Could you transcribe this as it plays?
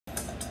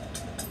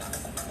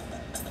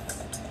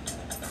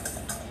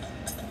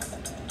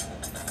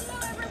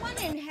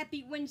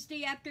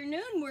Wednesday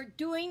afternoon. We're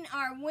doing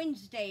our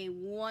Wednesday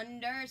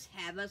Wonders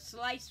Have a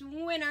Slice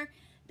winner.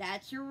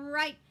 That's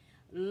right.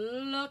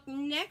 Look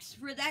next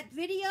for that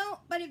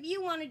video. But if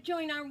you want to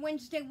join our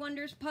Wednesday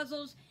Wonders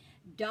puzzles,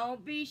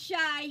 don't be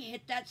shy.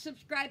 Hit that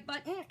subscribe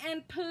button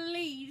and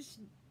please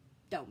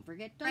don't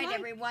forget to like. Right,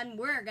 everyone,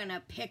 we're going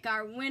to pick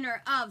our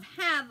winner of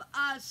Have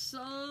a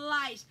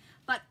Slice.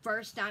 But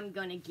first, I'm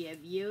going to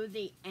give you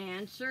the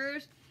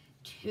answers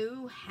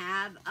to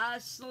Have a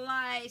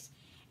Slice.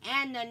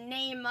 And the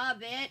name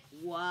of it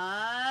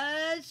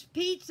was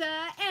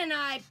Pizza. And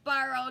I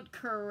borrowed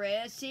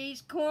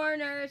Chrissy's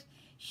Corners.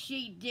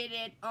 She did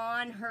it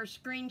on her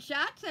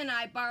screenshots, and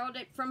I borrowed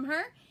it from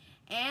her.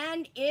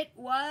 And it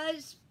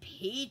was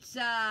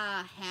pizza.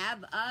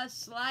 Have a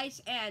slice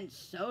and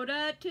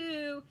soda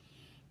too.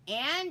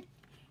 And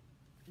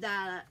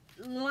the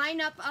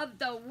lineup of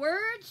the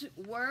words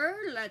were,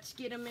 let's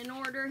get them in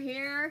order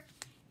here.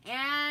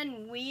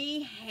 And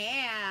we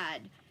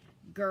had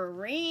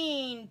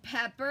green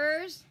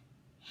peppers,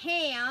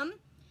 ham,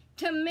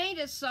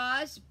 tomato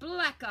sauce,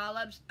 black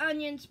olives,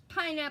 onions,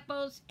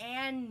 pineapples,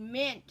 and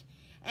mint.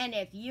 And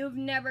if you've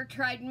never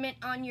tried mint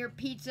on your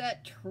pizza,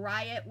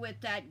 try it with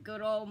that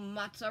good old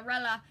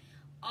mozzarella.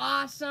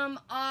 Awesome,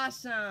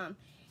 awesome.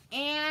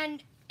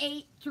 And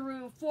 8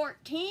 through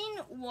 14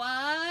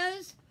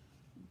 was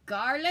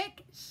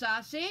garlic,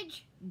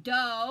 sausage,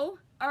 dough,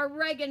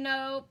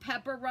 oregano,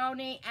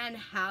 pepperoni, and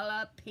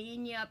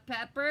jalapeno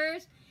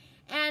peppers.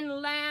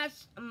 And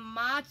last,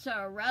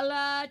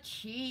 mozzarella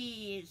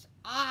cheese.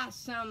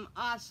 Awesome,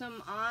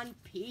 awesome on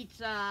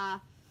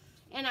pizza.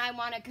 And I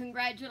want to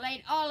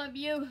congratulate all of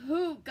you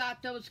who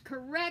got those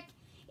correct.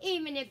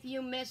 Even if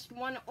you missed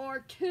one or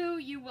two,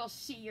 you will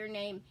see your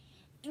name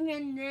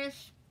in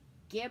this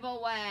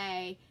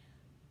giveaway.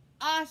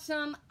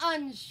 Awesome,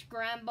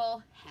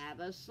 unscramble, have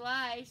a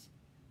slice.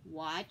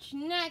 Watch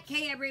next.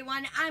 Okay,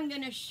 everyone, I'm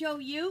going to show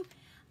you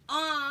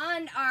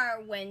on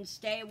our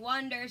Wednesday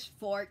Wonders.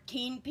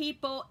 14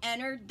 people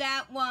entered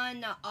that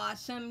one. The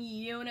awesome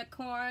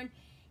unicorn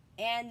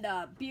and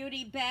the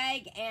beauty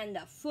bag and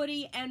the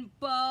footy and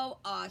bow.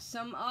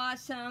 Awesome,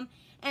 awesome.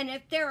 And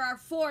if there are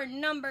 4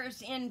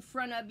 numbers in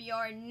front of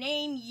your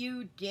name,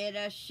 you did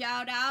a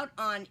shout out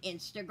on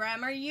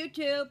Instagram or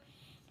YouTube.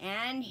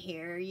 And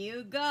here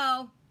you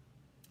go.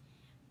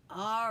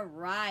 All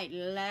right,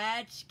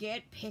 let's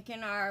get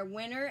picking our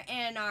winner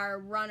and our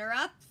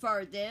runner-up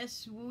for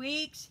this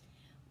week's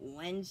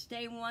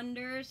Wednesday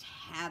Wonders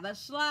Have a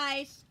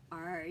Slice.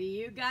 Are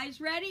you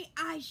guys ready?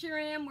 I sure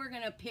am. We're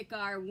going to pick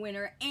our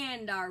winner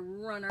and our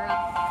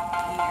runner-up.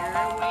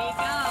 Here we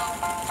go.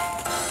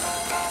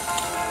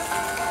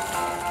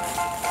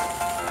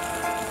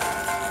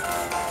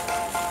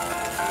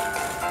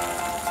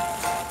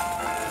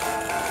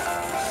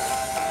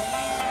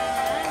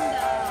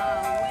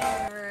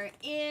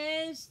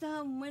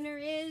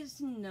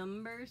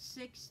 Number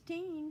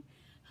 16.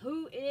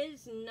 Who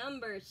is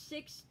number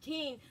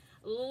 16?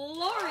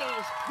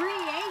 Lori's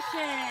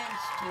Creations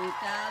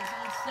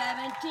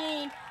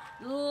 2017.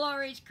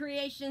 Lori's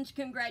Creations,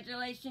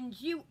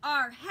 congratulations. You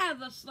are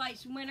Have a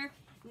Slice winner.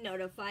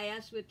 Notify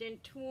us within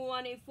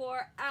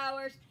 24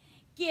 hours.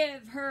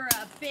 Give her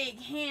a big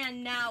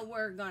hand. Now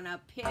we're going to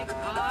pick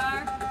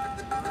our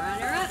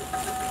runner-up.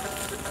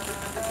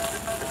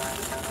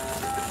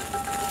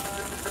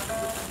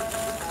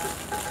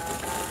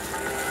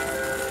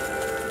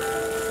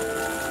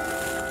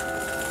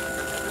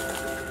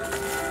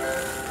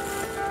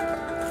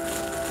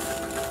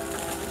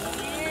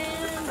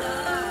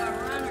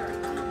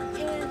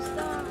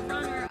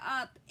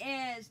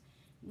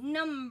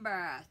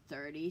 Number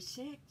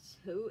 36.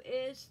 Who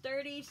is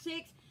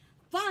 36?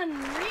 Fun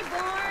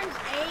Reborns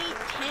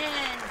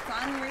 810.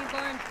 Fun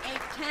Reborns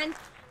 810.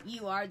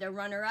 You are the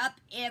runner-up.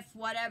 If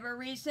whatever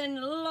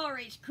reason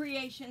Lori's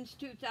Creations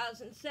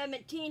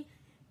 2017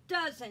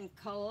 doesn't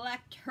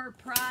collect her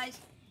prize,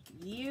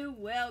 you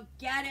will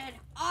get it.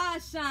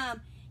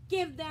 Awesome.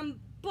 Give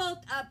them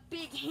both a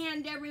big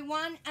hand,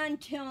 everyone,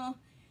 until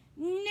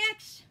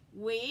next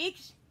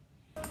week's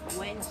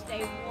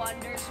Wednesday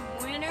Wonders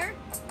winner.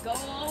 Go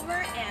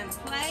over and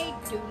play.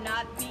 Do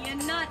not be a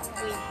nut.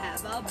 We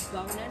have a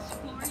bonus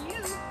for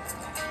you.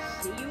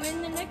 See you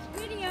in the next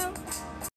video.